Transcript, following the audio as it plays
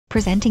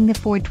Presenting the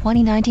Ford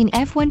 2019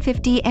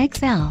 F-150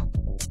 XL.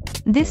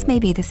 This may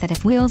be the set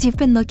of wheels you've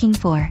been looking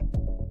for.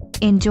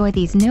 Enjoy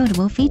these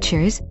notable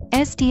features: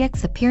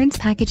 SDX appearance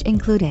package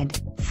included,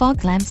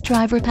 fog lamps,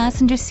 driver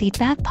passenger seat,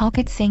 back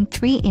pocket sync,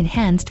 3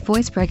 enhanced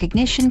voice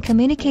recognition,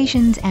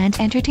 communications and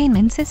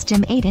entertainment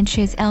system, 8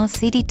 inches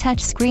LCD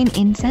touchscreen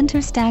in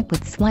center stack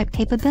with swipe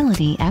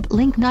capability, app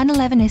link,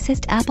 911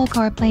 assist, Apple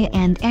CarPlay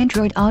and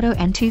Android Auto,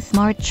 and 2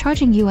 smart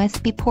charging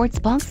USB ports,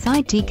 box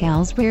side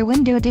decals, rear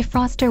window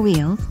defroster,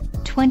 wheels,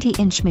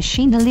 20-inch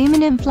machined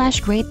aluminum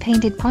flash grade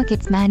painted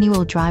pockets,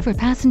 manual driver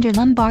passenger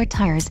lumbar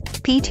tires,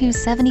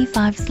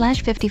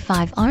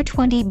 P275/55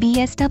 R20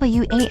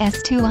 BSW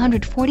AS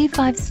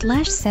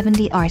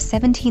 245/70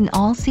 R17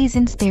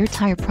 all-season spare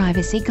tire,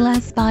 privacy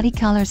glass body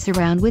color,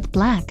 surround with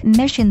black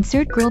mesh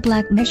insert, grill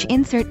black mesh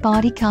insert,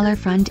 body color,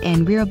 front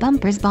and rear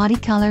bumpers body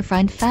color,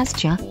 front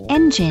fascia,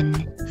 engine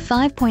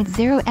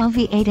 5.0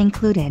 LV8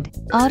 included,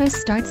 auto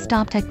start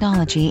stop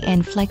technology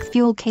and flex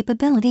fuel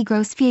capability,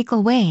 gross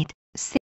vehicle weight